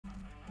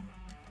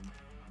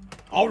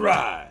All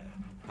right,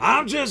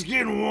 I'm just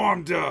getting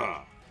warmed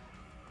up.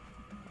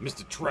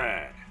 Mr.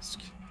 Trask.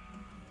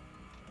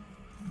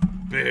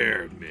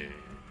 Beardman.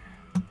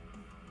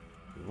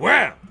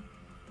 Well,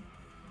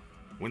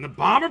 when the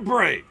bomber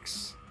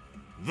breaks,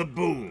 the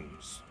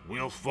booms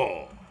will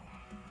fall.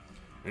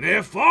 And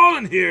they're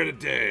falling here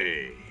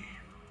today.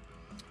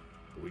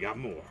 We got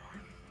more.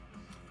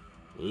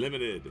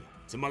 Limited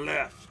to my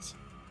left.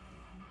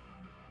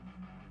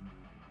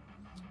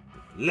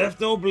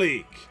 Left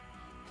oblique.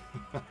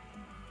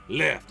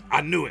 Left.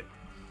 I knew it.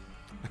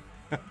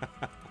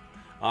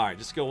 All right,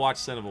 just go watch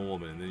Son of a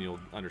Woman, and then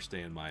you'll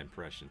understand my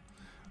impression.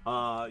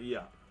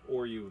 Yeah.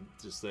 Or you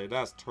just say,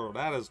 that's terrible.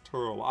 That is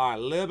terrible. All right,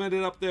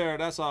 limited up there.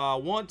 That's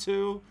 1,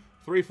 2,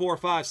 3, 4,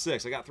 5,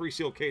 6. I got 3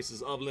 sealed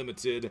cases of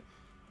limited.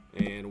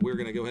 And we're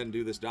going to go ahead and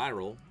do this die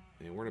roll.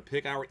 And we're going to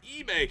pick our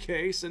eBay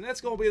case. And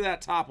that's going to be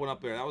that top one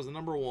up there. That was the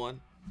number 1.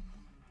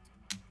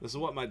 This is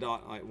what my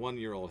daughter, like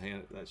 1-year-old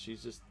handed.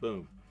 She's just,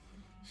 boom.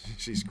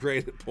 She's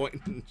great at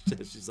pointing.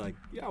 She's like,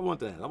 yeah, I want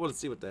that. I want to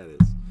see what that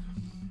is.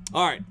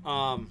 All right.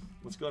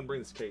 Let's go ahead and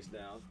bring this case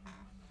down.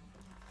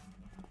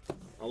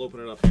 I'll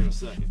open it up here in a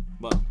second.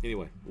 But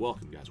anyway,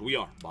 welcome, guys. We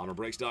are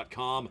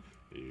BomberBreaks.com,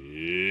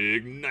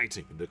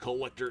 igniting the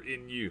collector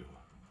in you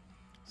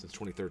since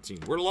 2013.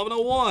 We're at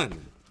 1101.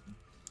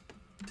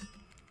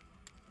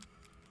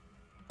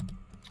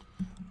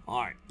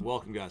 All right,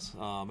 welcome, guys.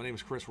 My name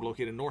is Chris. We're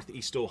located in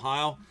Northeast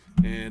Ohio,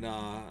 and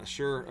I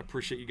sure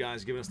appreciate you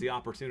guys giving us the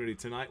opportunity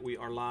tonight. We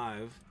are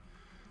live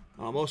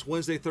most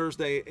Wednesday,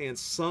 Thursday, and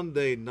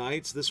Sunday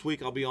nights. This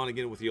week, I'll be on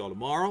again with you all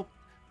tomorrow.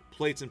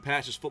 Plates and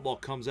Patches football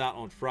comes out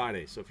on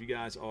Friday, so if you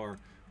guys are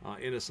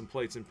into some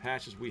plates and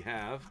patches, we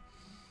have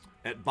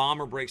at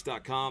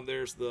BomberBreaks.com.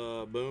 There's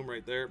the boom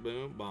right there.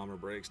 Boom,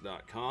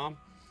 BomberBreaks.com.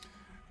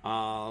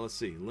 Let's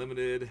see.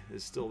 Limited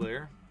is still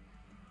there.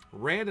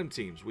 Random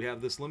teams. We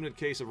have this limited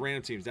case of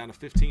random teams down to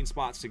 15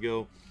 spots to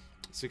go.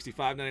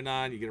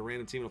 $65.99. You get a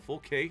random team in a full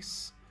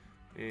case.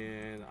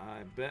 And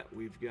I bet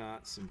we've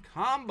got some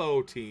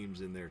combo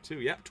teams in there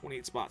too. Yep,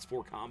 28 spots,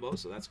 4 combos,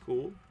 so that's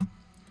cool.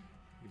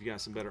 Give you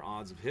guys some better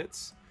odds of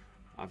hits.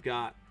 I've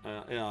got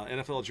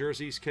NFL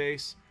jerseys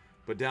case,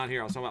 but down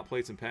here I was talking about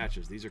plates and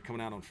patches. These are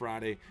coming out on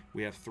Friday.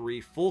 We have 3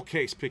 full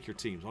case pick your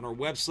teams on our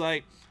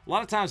website. A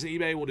lot of times in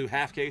eBay we'll do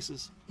half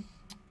cases.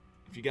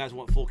 If you guys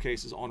want full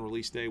cases on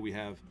release day, we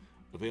have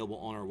available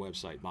on our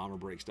website,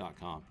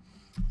 BomberBreaks.com.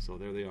 So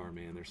there they are,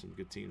 man. There's some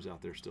good teams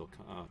out there still.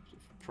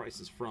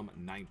 Prices from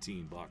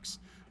 $19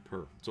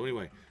 per. So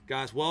anyway,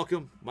 guys,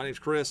 welcome. My name's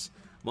Chris.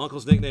 My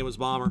uncle's nickname was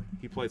Bomber.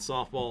 He played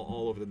softball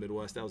all over the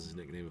Midwest. That was his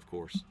nickname, of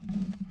course.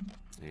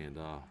 And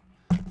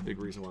big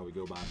reason why we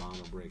go by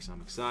Bomber Breaks.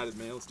 I'm excited,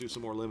 man. Let's do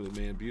some more limited,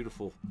 man.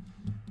 Beautiful,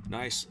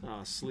 nice,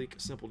 sleek,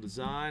 simple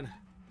design.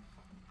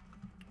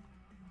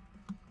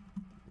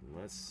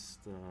 Let's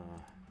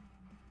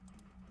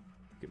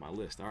get my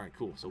list. All right,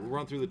 cool. So we'll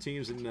run through the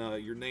teams and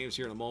your names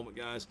here in a moment,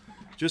 guys.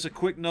 Just a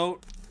quick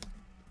note.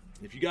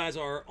 If you guys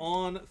are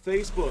on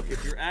Facebook,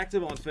 if you're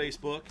active on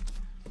Facebook,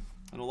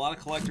 and a lot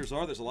of collectors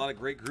are, there's a lot of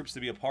great groups to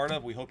be a part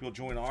of. We hope you'll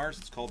join ours.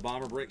 It's called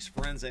Bomber Breaks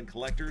Friends and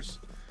Collectors.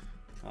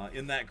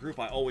 In that group,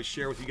 I always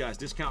share with you guys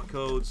discount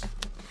codes.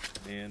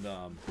 And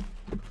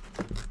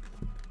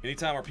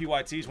anytime our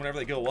PYTs, whenever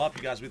they go up,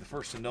 you guys will be the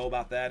first to know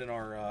about that in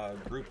our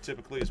group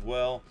typically as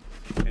well.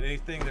 And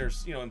anything,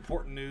 there's, you know,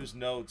 important news,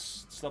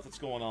 notes, stuff that's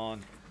going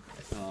on.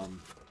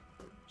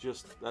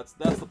 Just that's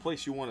the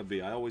place you want to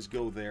be. I always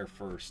go there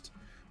first.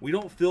 We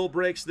don't fill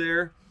breaks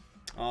there.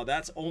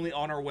 That's only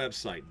on our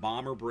website,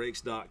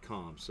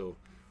 BomberBreaks.com. So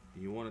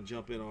if you want to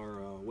jump in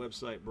our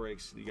website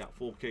breaks, you got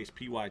full case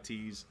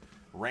PYTs,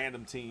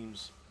 random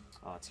teams,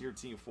 tiered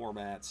team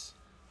formats,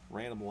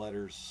 random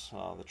letters,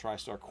 the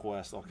TriStar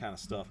Quest, all kind of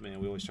stuff, man.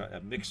 We always try to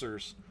have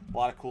mixers, a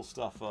lot of cool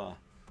stuff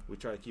we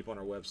try to keep on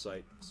our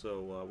website.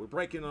 So we're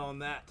breaking on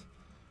that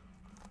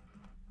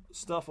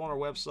stuff on our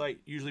website,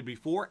 usually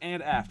before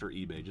and after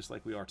eBay, just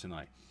like we are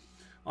tonight.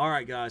 All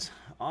right, guys,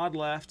 odd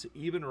left,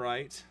 even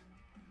right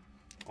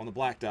on the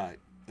black die,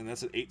 and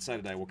that's an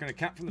 8-sided die. We're going to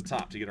count from the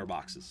top to get our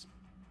boxes.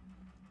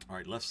 All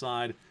right, left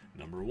side,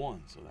 number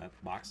 1, so that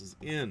box is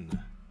in.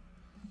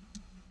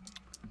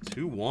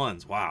 2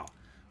 1s, wow.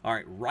 All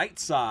right, right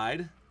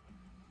side,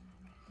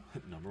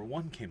 number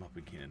 1 came up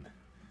again.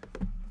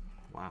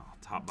 Wow,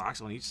 top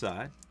box on each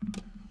side.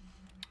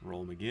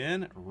 Roll them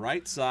again.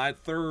 Right side,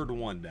 third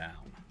one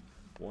down.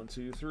 1,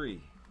 2,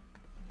 3.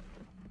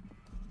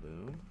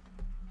 Boom.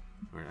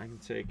 All right, I can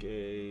take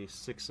a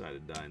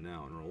 6-sided die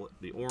now and roll it.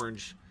 The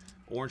orange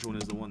one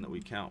is the one that we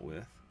count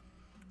with.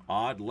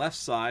 Odd left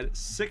side,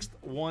 6th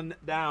one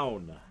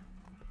down.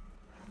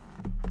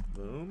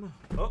 Boom.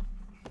 Oh.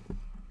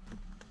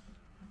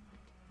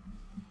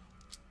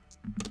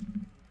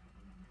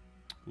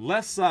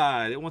 Left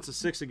side, it wants a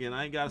 6 again.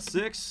 I ain't got a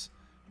 6,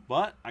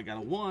 but I got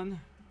a 1.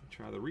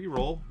 Try the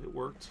re-roll. It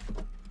worked.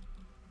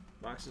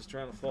 Box is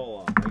trying to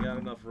fall off. I got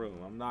enough room.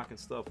 I'm knocking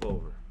stuff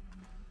over.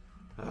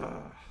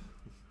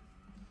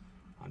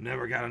 I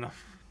never got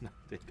enough.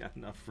 They got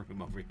enough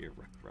room over here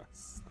for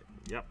us.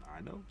 Yep,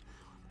 I know.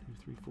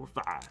 2, 3, 4,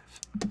 5.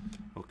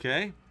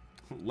 Okay.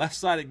 Left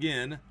side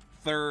again.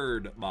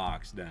 Third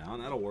box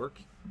down. That'll work.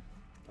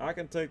 I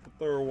can take the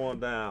third one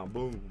down.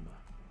 Boom.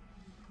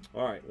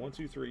 All right. 1,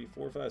 2, 3,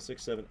 4, 5,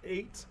 6, 7,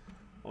 8.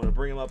 I'm going to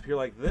bring them up here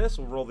like this.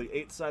 We'll roll the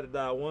 8-sided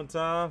die one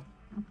time.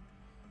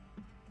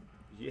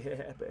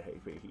 Yeah,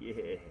 baby.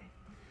 Yeah.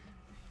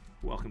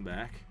 Welcome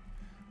back,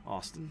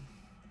 Austin.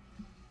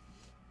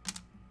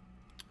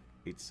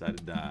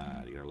 8-sided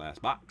die to our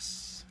last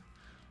box.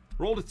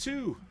 Roll to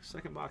 2.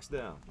 Second box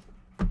down.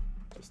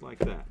 Just like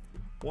that.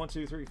 1,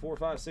 2, 3, 4,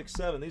 5, 6,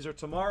 7. These are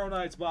tomorrow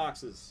night's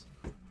boxes.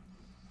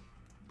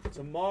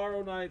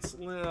 Tomorrow night's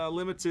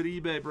limited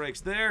eBay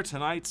breaks there.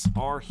 Tonight's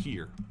are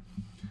here.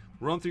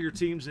 Run through your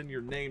teams and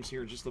your names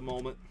here in just a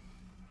moment.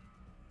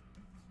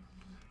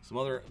 Some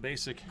other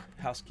basic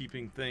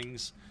housekeeping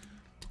things.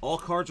 All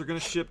cards are going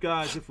to ship,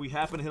 guys. If we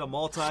happen to hit a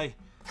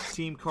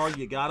multi-team card,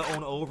 you got to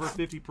own over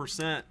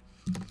 50%.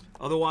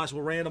 Otherwise,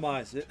 we'll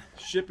randomize it.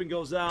 Shipping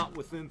goes out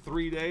within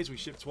 3 days. We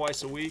ship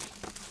twice a week.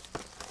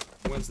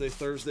 Wednesday,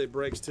 Thursday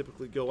breaks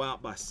typically go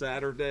out by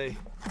Saturday.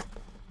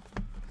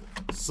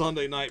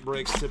 Sunday night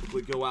breaks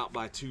typically go out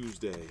by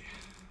Tuesday.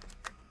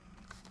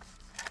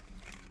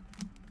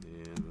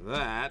 And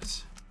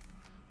that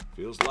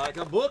feels like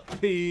a book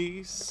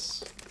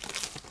piece.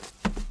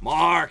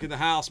 Mark in the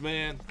house,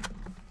 man.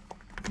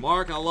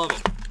 Mark, I love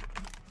it.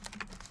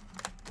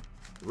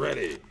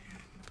 Ready.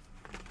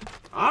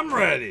 I'm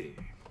ready.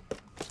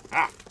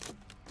 Ah.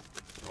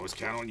 Always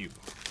count on you.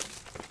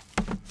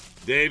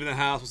 Dave in the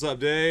house. What's up,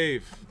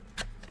 Dave?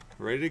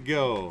 Ready to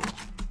go.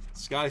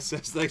 Scotty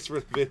says thanks for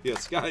the video.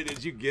 Scotty,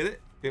 did you get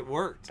it? It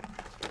worked.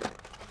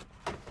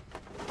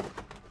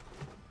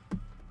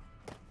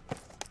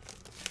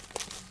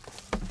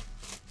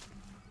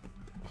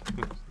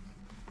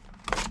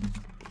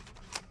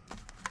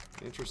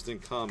 Interesting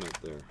comment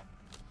there.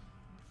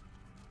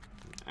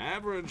 An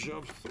average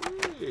of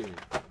 3.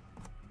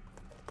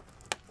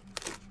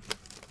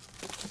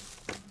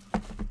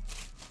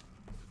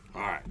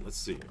 All right, let's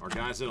see. Our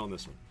guys in on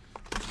this one.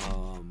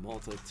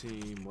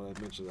 Multi-team, what I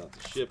mentioned about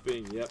the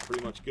shipping. Yep,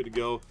 pretty much good to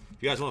go.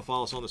 If you guys want to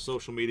follow us on the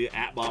social media,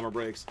 at Bomber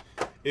Breaks.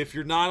 If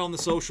you're not on the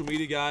social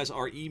media, guys,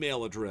 our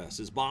email address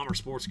is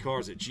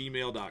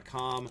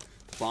bombersportscards@gmail.com.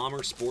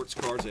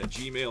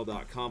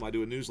 Bombersportscards@gmail.com. I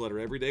do a newsletter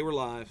every day we're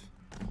live,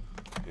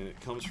 and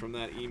it comes from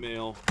that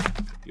email.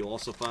 You'll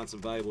also find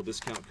some valuable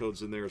discount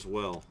codes in there as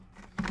well.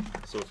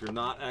 So if you're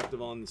not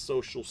active on the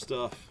social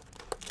stuff,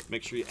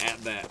 make sure you add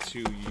that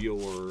to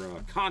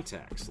your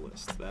contacts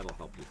list. That'll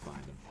help you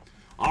find them.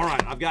 All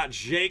right, I've got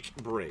Jake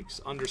Breaks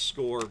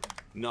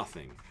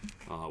 _nothing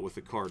with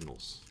the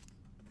Cardinals.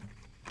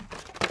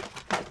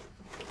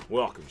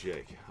 Welcome,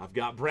 Jake. I've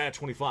got Brad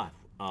 25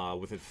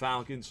 with the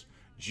Falcons.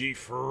 G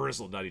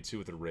Frizzle 92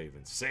 with the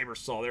Ravens. Saber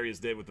Saw, there he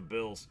is, Dave with the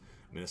Bills.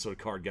 Minnesota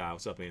card guy.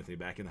 What's up, Anthony?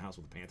 Back in the house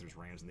with the Panthers,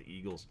 Rams, and the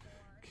Eagles.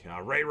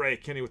 Ray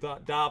Kenny with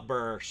the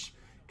Dobbers.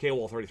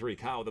 K-Wall 33.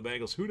 Kyle with the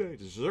Bengals. Who Day?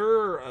 Is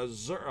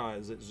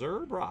it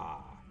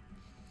Zerbra?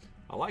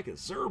 I like it.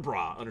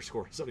 Zerbra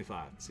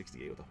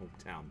 _7568 with the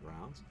hometown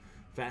Browns.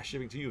 Fast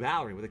shipping to you,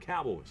 Valerie with the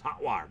Cowboys.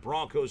 Hot Wire.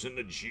 Broncos in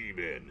the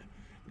G-Bin.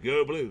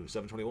 Go Blue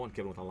 721.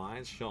 Kevin with the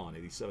Lions. Sean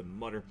 87.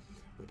 Mutter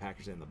with the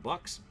Packers and the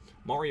Bucks.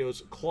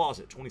 Mario's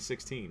Closet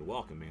 2016.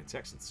 Welcome, man.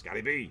 Texans.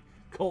 Scotty B.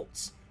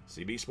 Colts.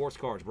 CB Sports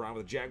Cards. Brian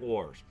with the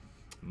Jaguars.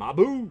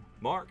 Mabu.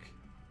 Mark.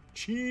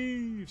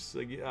 Chiefs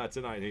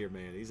tonight here,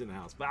 man. He's in the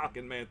house.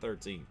 Falcon Man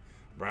 13.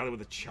 Bradley with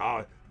the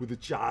Chargers. With the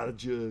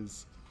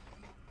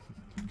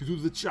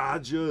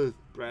Chargers.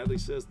 Bradley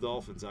says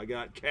Dolphins. I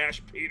got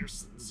Cash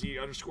Peterson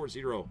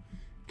 _0.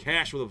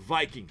 Cash with the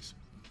Vikings.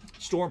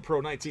 Storm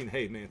Pro 19.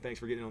 Hey, man, thanks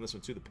for getting in on this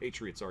one too. The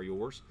Patriots are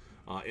yours.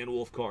 And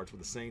Wolf Cards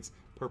with the Saints.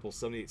 Purple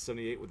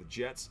 7878 with the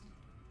Jets.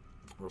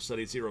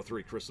 Rossetti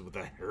 03. Crystal with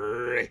the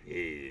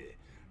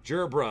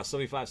Gerbra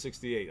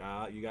 7568.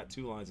 You got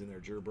 2 lines in there,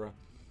 Gerbra.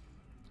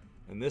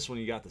 And this one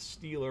you got the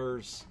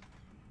Steelers.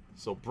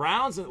 So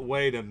Browns.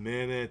 Wait a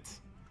minute.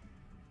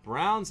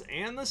 Browns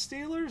and the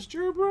Steelers,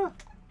 Gerbra?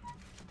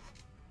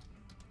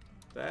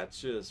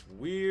 That's just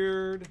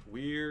weird.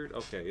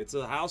 Okay, it's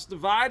a house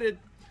divided.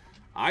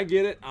 I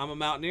get it. I'm a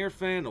Mountaineer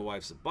fan. The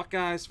wife's a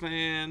Buckeyes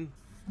fan.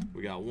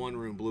 We got one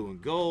room blue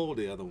and gold.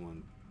 The other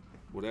one,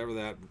 whatever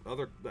that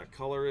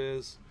color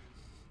is.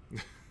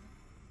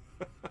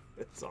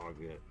 It's all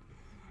good.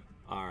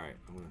 All right,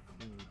 I'm going to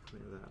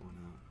clear that one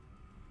out.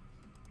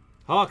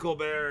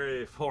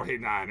 Huckleberry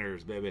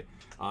 49ers, baby.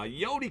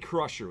 Yodi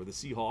Crusher with the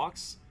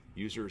Seahawks.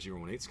 User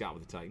 018. Scott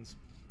with the Titans.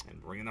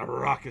 And bringing the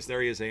ruckus.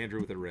 There he is, Andrew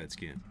with the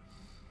Redskin.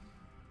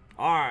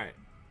 All right.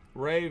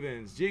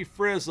 Ravens. G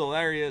Frizzle.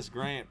 There he is.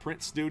 Grant.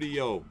 Print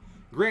Studio.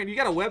 Grant, you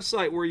got a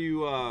website where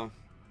you,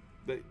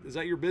 is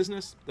that your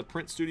business? The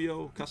Print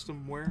Studio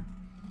custom wear?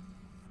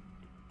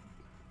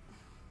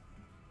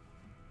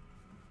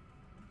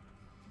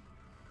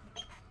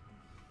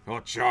 Oh,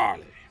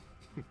 Charlie.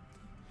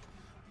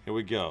 Here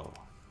we go.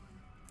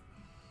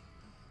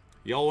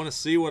 Y'all want to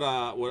see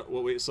what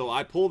we? So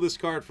I pulled this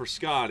card for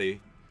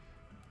Scotty.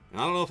 And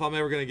I don't know if I'm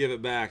ever going to give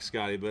it back,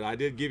 Scotty, but I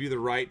did give you the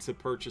right to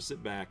purchase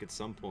it back at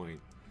some point.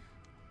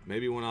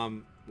 Maybe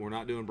when we're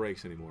not doing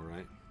breaks anymore,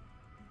 right?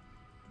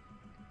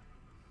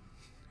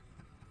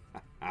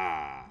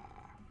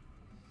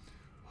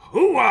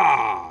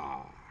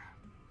 Hoo-ah!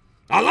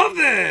 I love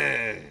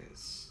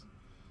this!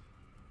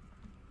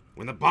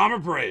 When the bomber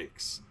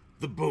breaks,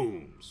 the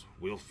booms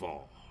will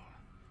fall.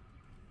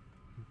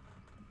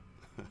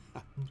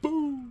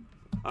 Boom!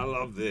 I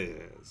love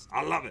this.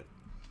 I love it.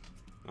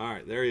 All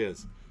right, there he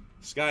is.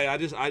 Sky,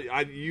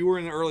 you were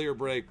in the earlier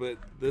break, but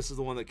this is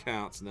the one that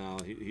counts now.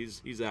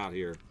 He's out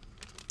here.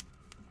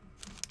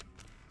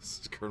 This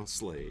is Colonel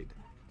Slade.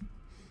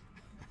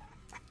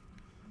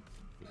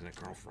 Lieutenant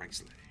Colonel Frank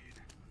Slade.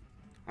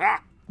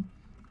 Ah!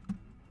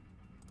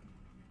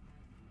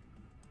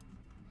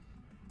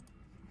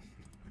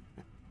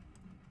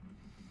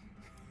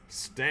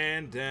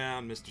 Stand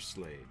down, Mr.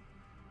 Slade.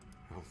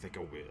 I don't think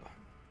I will.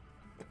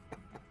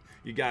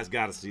 You guys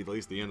got to see at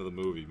least the end of the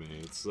movie, man.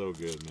 It's so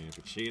good, man.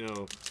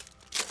 Pacino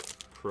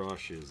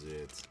crushes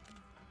it.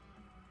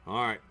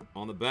 All right,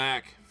 on the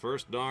back,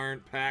 first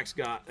darn pack's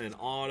got an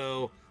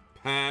auto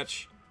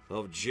patch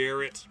of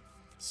Jarrett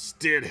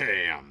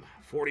Stidham.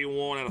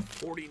 41 out of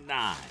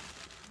 49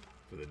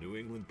 for the New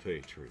England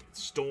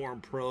Patriots.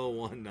 Storm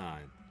Pro 19.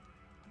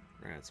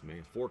 Congrats,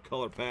 man.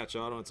 4-color patch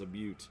auto. It's a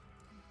beaut.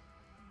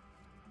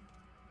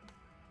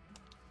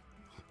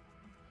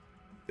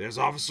 There's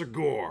Officer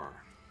Gore.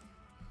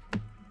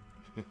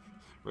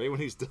 Right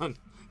when he's done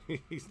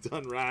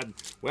riding.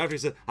 Well, after he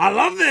said, I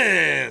love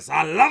this!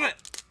 I love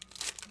it!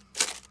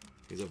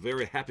 He's a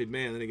very happy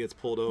man. Then he gets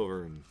pulled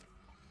over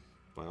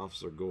by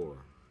Officer Gore.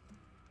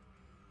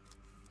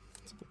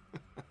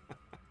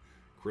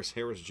 Chris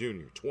Harris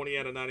Jr., 20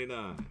 out of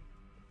 99.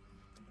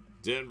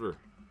 Denver.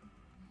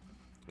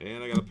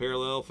 And I got a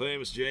parallel.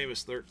 Famous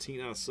Jameis, 13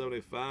 out of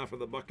 75 for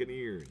the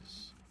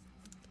Buccaneers.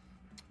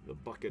 The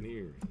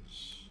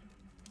Buccaneers.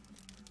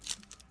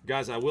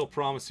 Guys, I will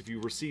promise if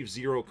you receive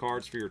 0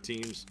 cards for your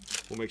teams,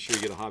 we'll make sure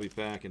you get a hobby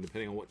pack. And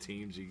depending on what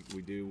teams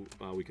we do,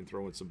 we can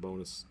throw in some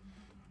bonus.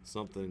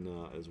 Something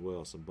as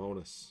well. Some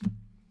bonus.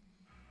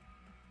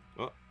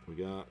 Oh, we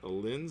got a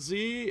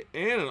Lindsay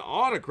and an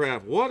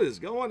autograph. What is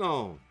going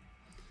on?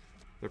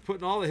 They're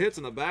putting all the hits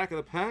in the back of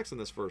the packs in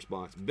this first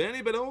box.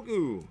 Benny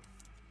Benogu.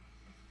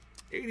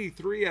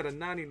 83 out of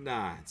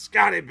 99.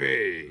 Scotty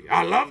B.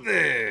 I love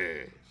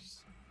this.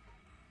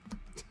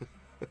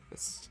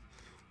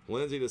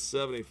 Lindsay to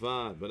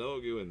 75.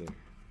 Benogu in there.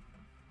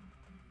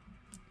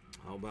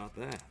 How about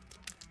that?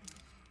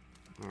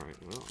 All right.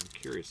 Well, I'm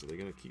curious. Are they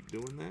going to keep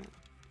doing that?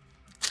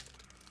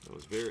 That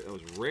was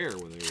rare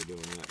when they were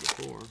doing that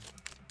before.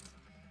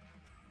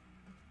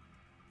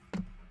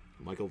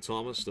 Michael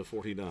Thomas to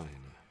 49.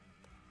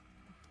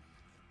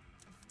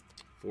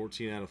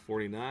 14 out of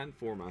 49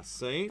 for my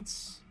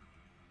Saints.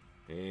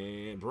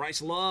 And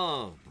Bryce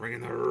Love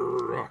bringing the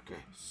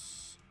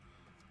ruckus.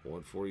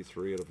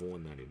 143 out of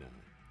 199.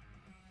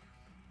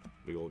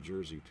 Big old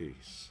jersey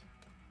piece.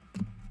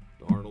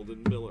 Darnold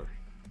and Miller.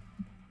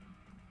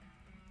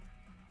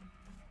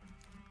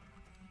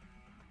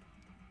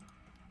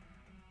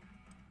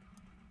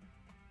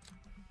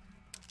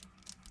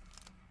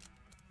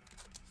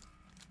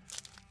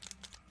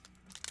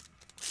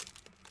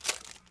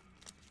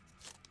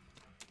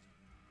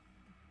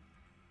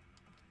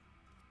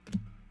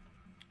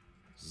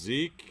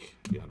 Zeke,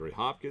 DeAndre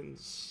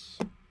Hopkins,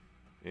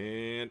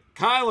 and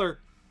Kyler.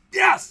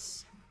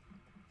 Yes!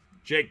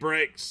 Jake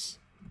breaks.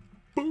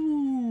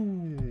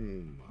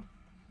 Boom!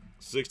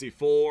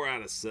 64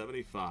 out of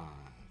 75.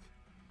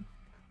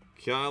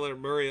 Kyler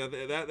Murray,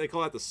 they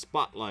call that the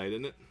spotlight,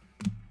 isn't it?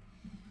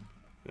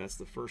 That's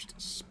the first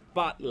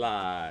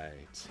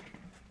spotlight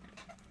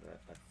that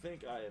I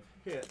think I have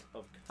hit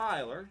of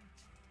Kyler.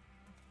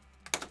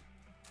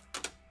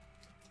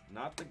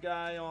 Not the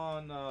guy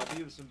on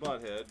Beavis and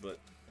Butthead, but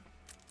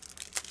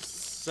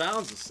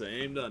sounds the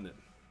same, doesn't it?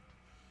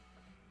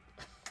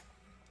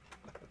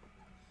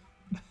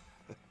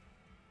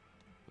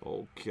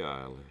 Oh,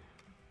 Kylie.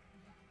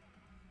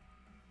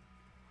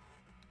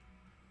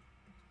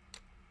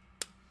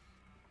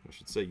 I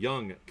should say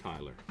young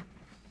Kyler.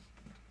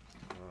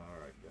 All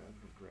right, guys,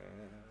 we'll grab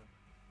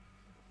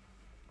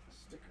a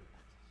sticker.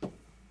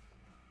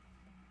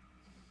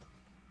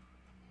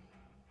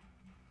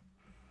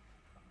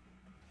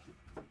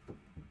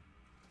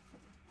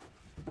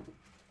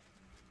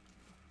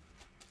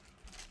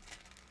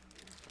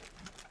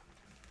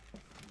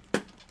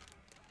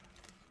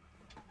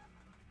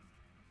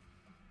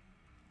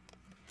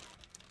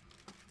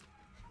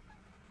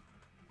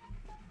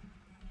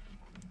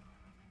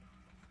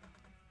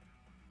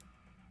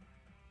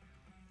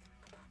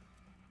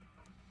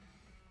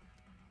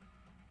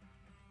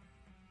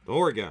 Don't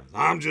worry, guys.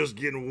 I'm just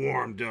getting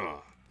warmed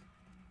up.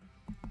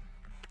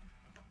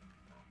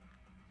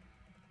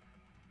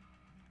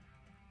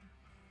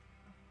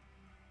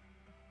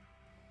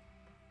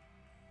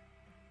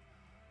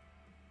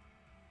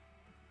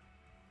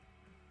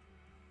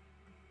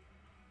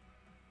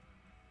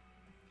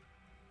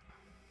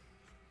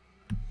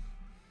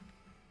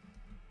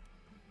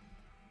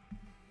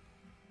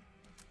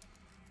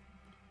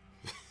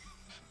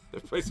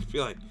 Everybody's gonna be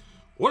like,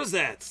 what is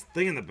that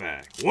thing in the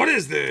back? What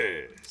is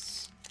this?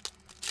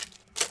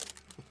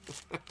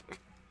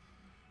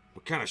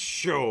 What kind of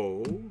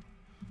show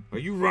are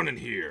you running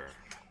here?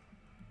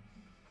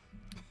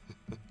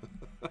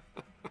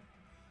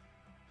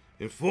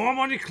 Inform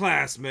on your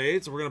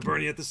classmates, or we're going to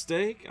burn you at the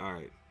stake? All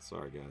right.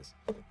 Sorry, guys.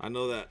 I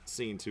know that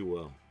scene too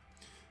well.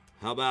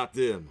 How about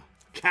them?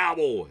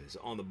 Cowboys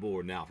on the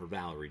board now for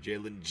Valerie.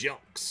 Jalen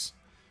Jelks.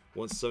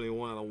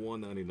 171 out of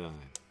 199.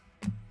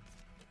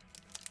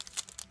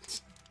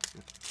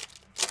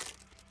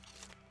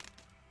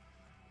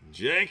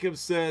 Jacob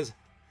says,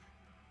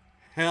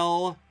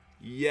 hell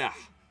yeah.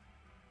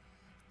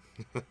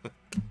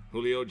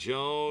 Julio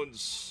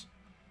Jones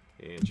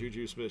and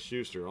Juju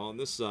Smith-Schuster on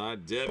this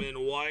side. Devin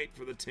White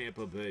for the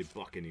Tampa Bay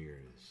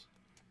Buccaneers.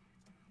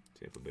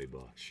 Tampa Bay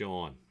Bucks.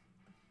 Sean,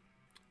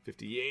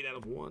 58 out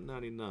of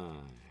 199.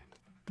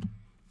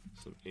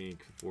 Some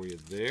ink for you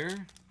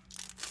there.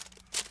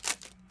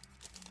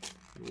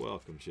 You're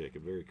welcome,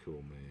 Jacob. Very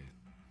cool, man.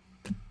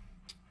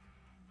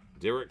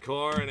 Derek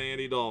Carr and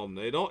Andy Dalton.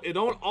 It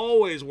don't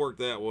always work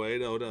that way,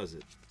 though, does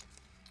it?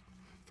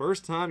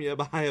 First time you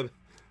buy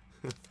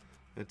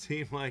a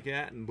team like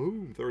that, and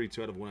boom,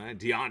 32 out of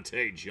 199.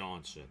 Deontay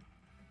Johnson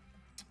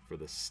for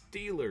the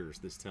Steelers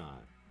this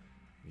time.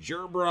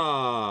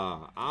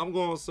 Gerbra. I'm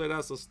going to say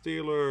that's the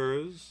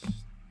Steelers.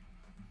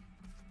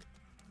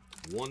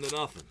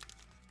 1-0.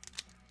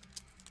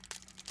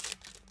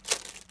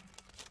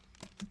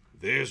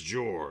 There's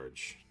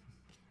George.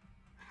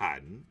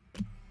 Hiding.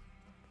 A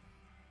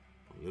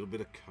little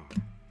bit of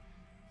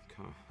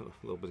a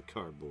little bit of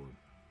cardboard.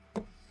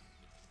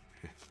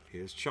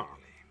 Here's Charlie.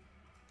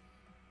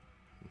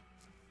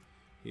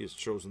 He has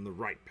chosen the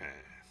right path.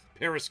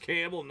 Paris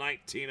Campbell,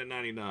 19 of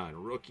 99.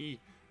 Rookie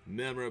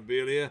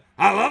memorabilia.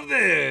 I love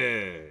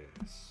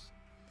this.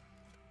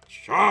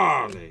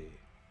 Charlie.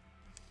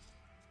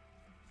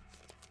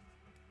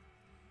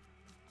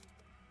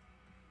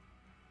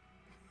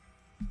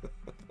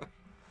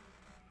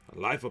 A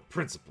life of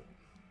principle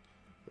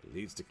that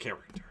leads to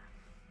character.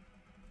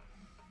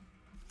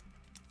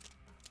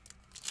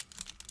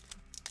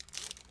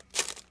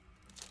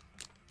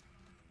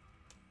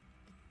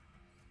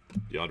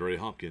 DeAndre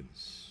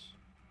Hopkins.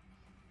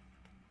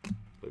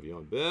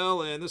 Le'Veon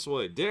Bell, and this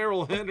way,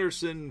 Darrell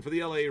Henderson for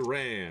the LA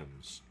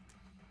Rams.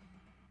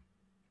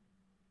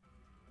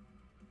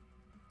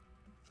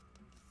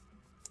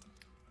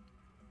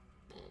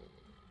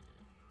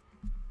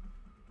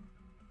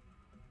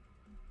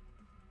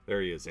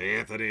 There he is,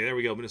 Anthony. There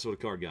we go, Minnesota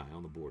card guy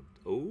on the board.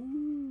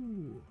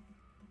 Oh,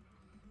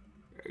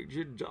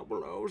 Agent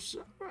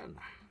 007.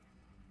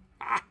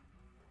 Ah,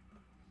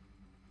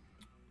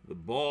 the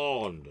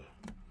Bond.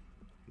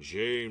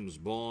 James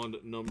Bond,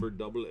 number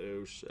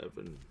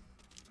 007.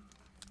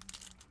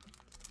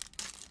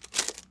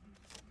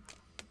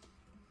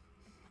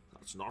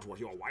 That's not what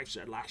your wife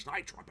said last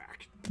night,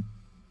 Trebek.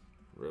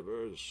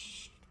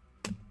 Rivers.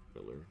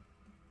 Miller.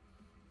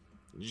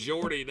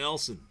 Jordy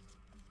Nelson.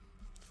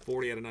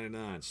 40 out of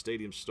 99.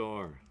 Stadium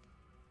star.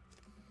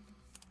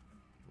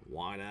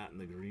 Wide out in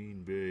the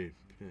Green Bay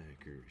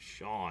Packers.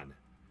 Sean.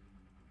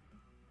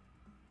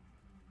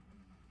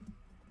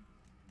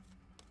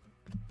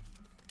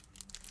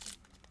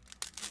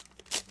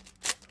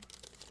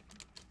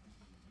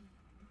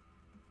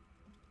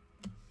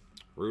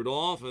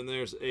 Rudolph, and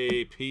there's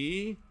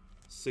AP,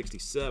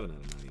 67 out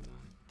of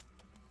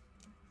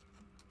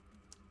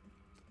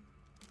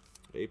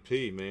 99.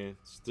 AP, man,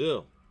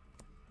 still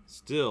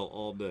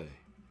all day.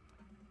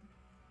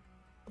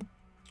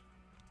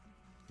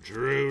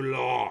 Drew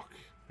Lock.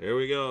 There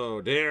we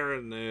go.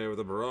 Darren there with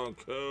the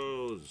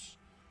Broncos.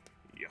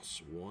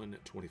 Yes,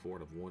 124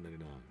 out of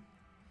 199.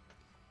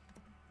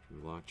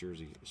 Drew Lock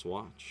jersey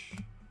swatch.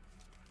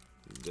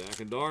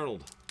 Dak and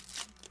Darnold.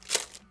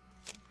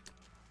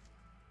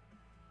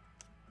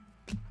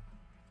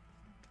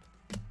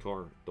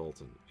 Carr,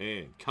 Dalton,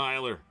 and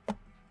Kyler.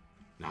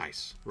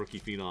 Nice. Rookie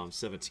Phenom,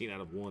 17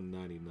 out of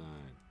 199.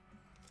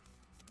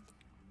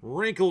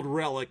 Wrinkled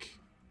Relic.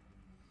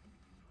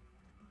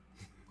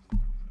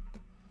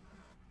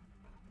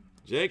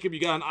 Jacob, you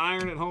got an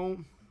iron at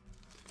home?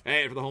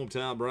 Hey, for the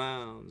hometown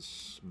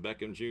Browns,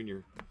 Beckham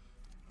Jr.,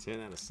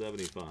 10 out of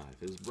 75.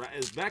 Is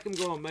Beckham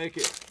going to make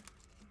it?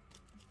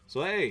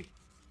 So, hey,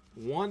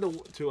 1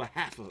 to a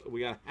half. We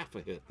got a half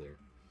a hit there.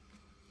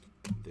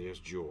 There's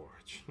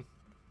George.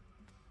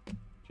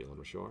 Jalen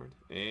Richard.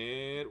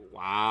 And,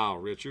 wow,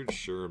 Richard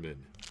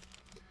Sherman.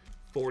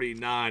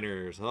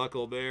 49ers,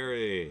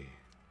 Huckleberry.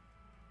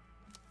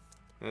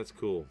 That's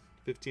cool.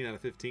 15 out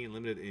of 15,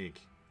 limited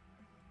ink.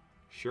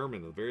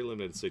 Sherman, a very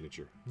limited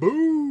signature.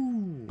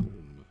 Boom!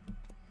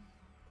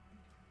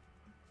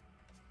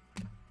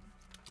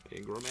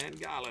 Ingram and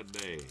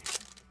Galladay.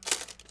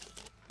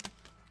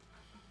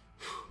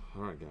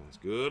 All right, guys.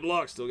 Good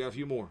luck. Still got a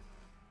few more.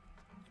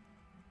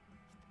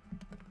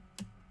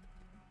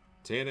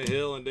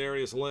 Tannehill and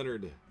Darius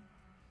Leonard.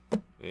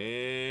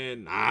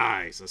 And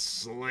nice. A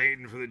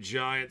Slayton for the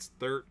Giants.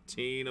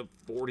 13 of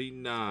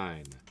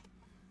 49.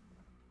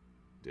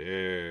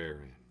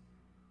 Darren.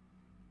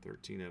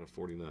 13 out of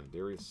 49.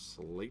 Darius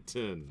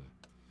Slayton.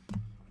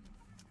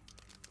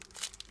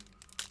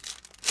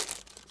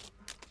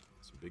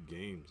 Some big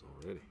games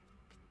already.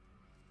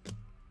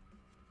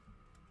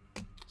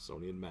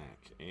 Sony and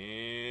Mac.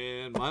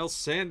 And Miles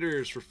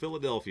Sanders for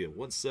Philadelphia.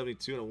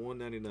 172 and a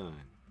 199.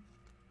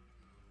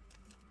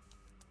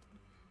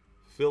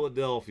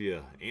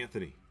 Philadelphia.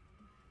 Anthony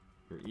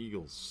for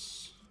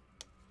Eagles.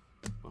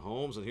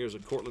 Mahomes. And here's a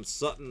Cortland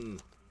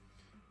Sutton.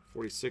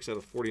 46 out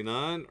of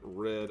 49.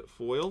 Red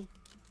foil.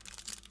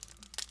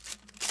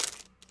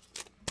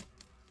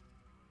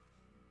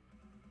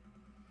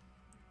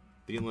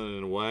 Thielen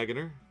and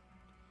Wagner.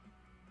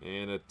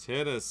 And a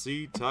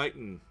Tennessee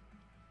Titan.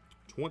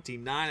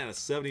 29 out of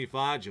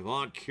 75.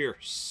 Javon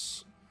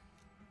Kearse.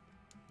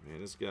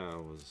 Man, this guy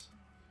was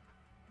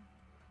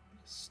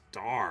a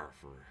star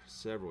for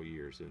several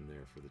years in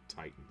there for the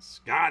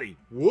Titans. Scotty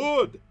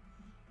Wood.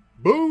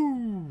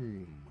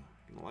 Boom.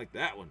 Gonna like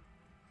that one.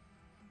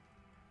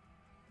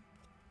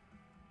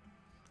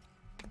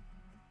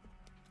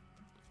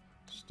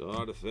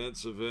 Star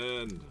defensive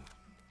end.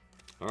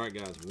 All right,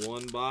 guys.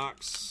 One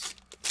box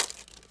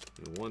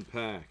and one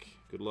pack.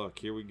 Good luck.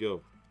 Here we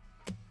go.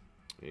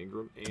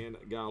 Ingram and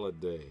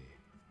Galladay.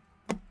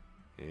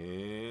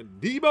 And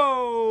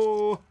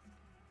Debo.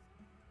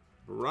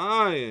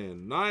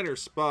 Brian. Niner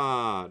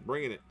spot.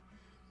 Bringing it.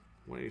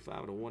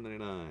 185 to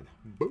 199.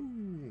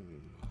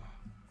 Boom.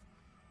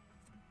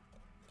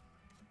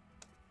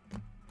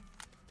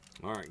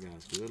 All right,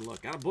 guys. Good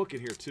luck. Got a book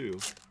in here, too.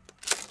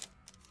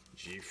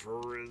 G.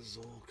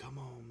 Frizzle. Come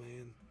on,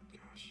 man.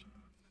 Gosh.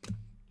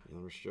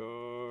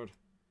 Rashard.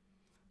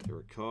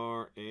 Derek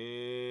Carr.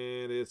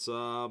 And it's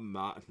a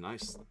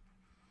nice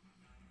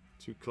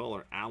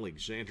two-color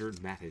Alexander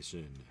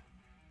Mattison.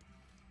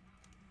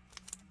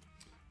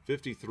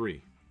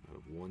 53 out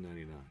of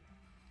 199.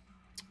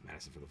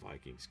 Madison for the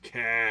Vikings.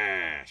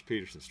 Cash.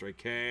 Peterson. Straight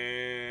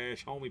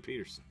cash. Homie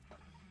Peterson.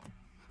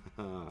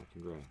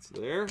 Congrats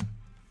there.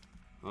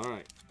 All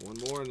right. One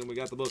more, and then we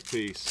got the book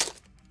piece.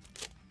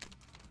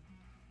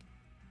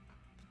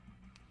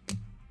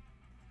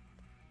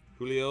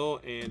 Julio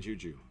and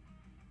Juju.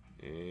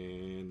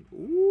 And,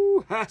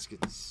 ooh,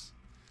 Haskins.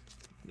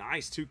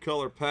 Nice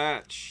two-color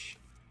patch.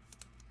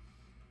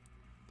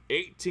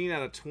 18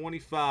 out of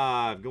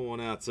 25 going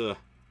out to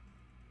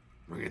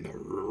bringing the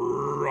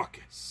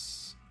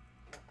ruckus.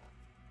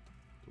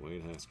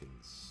 Dwayne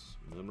Haskins.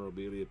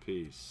 Memorabilia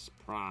piece.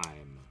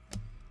 Prime.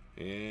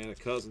 And a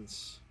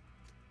Cousins.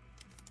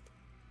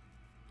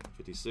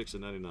 56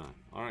 and 99.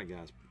 All right,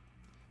 guys.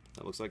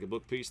 That looks like a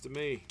book piece to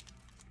me.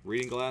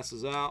 Reading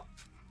glasses out.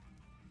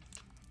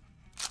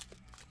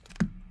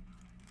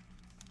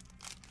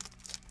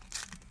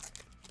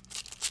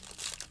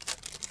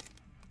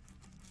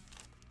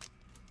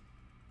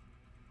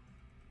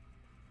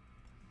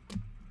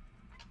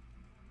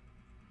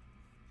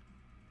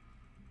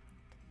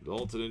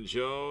 Dalton and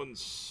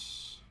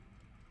Jones,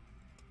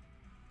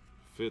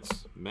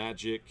 Fitz,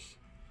 Magic,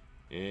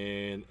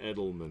 and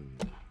Edelman.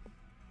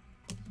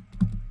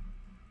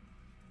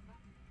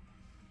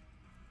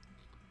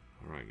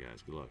 All right,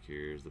 guys, good luck.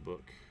 Here's the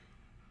book.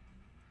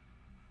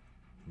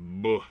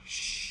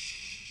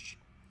 Bush.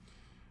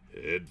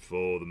 Head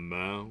for the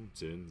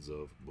mountains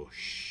of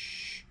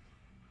Bush.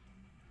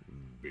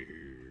 Beer.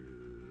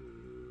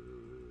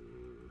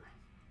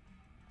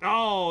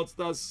 Oh, it's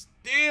the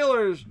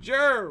Steelers,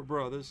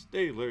 bro, the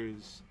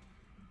Steelers.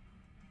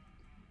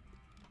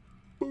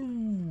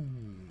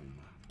 Boom.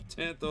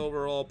 10th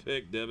overall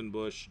pick, Devin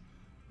Bush,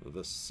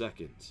 the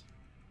second.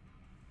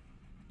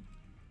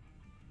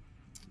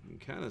 You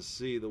can kind of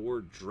see the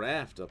word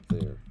draft up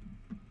there.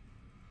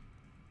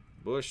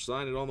 Bush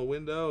signed it on the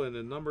window, and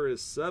the number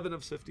is 7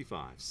 of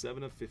 55.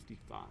 7 of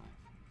 55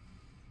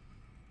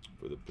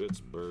 for the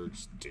Pittsburgh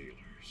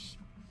Steelers.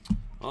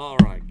 All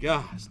right,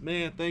 guys.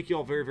 Man, thank you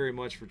all very, very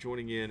much for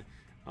joining in.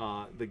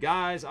 The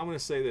guys, I'm going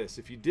to say this.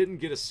 If you didn't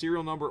get a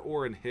serial number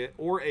or a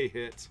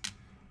hit,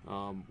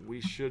 we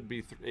should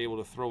be able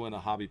to throw in a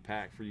hobby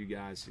pack for you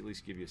guys. At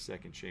least give you a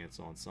second chance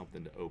on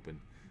something to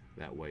open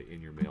that way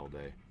in your mail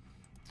day.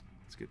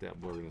 Let's get that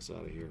blurriness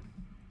out of here.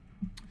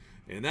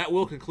 And that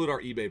will conclude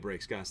our eBay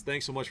breaks, guys.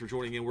 Thanks so much for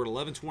joining in. We're at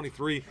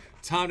 11:23.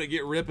 Time to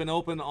get ripping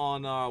open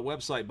on our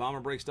website,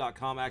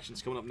 bomberbreaks.com.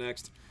 Action's coming up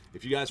next.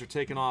 If you guys are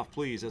taking off,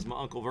 please, as my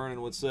Uncle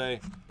Vernon would say,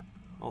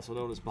 also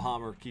known as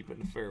Bomber, keep it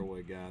in the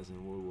fairway, guys,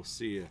 and we will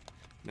see you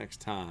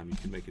next time you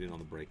can make it in on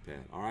the brake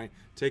pad. All right?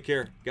 Take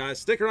care. Guys,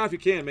 stick around if you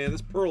can, man.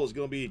 This Pearl is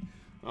going to be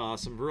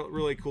some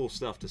really cool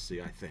stuff to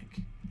see, I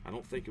think. I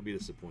don't think you'll be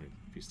disappointed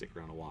if you stick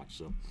around and watch.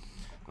 So,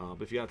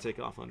 but if you got to take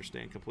off, I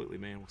understand completely,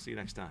 man. We'll see you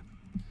next time.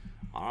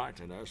 All right,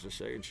 and as they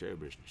say in show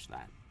business,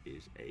 that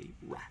is a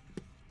wrap.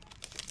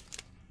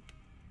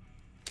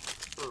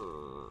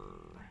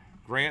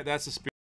 Grant, that's the spirit.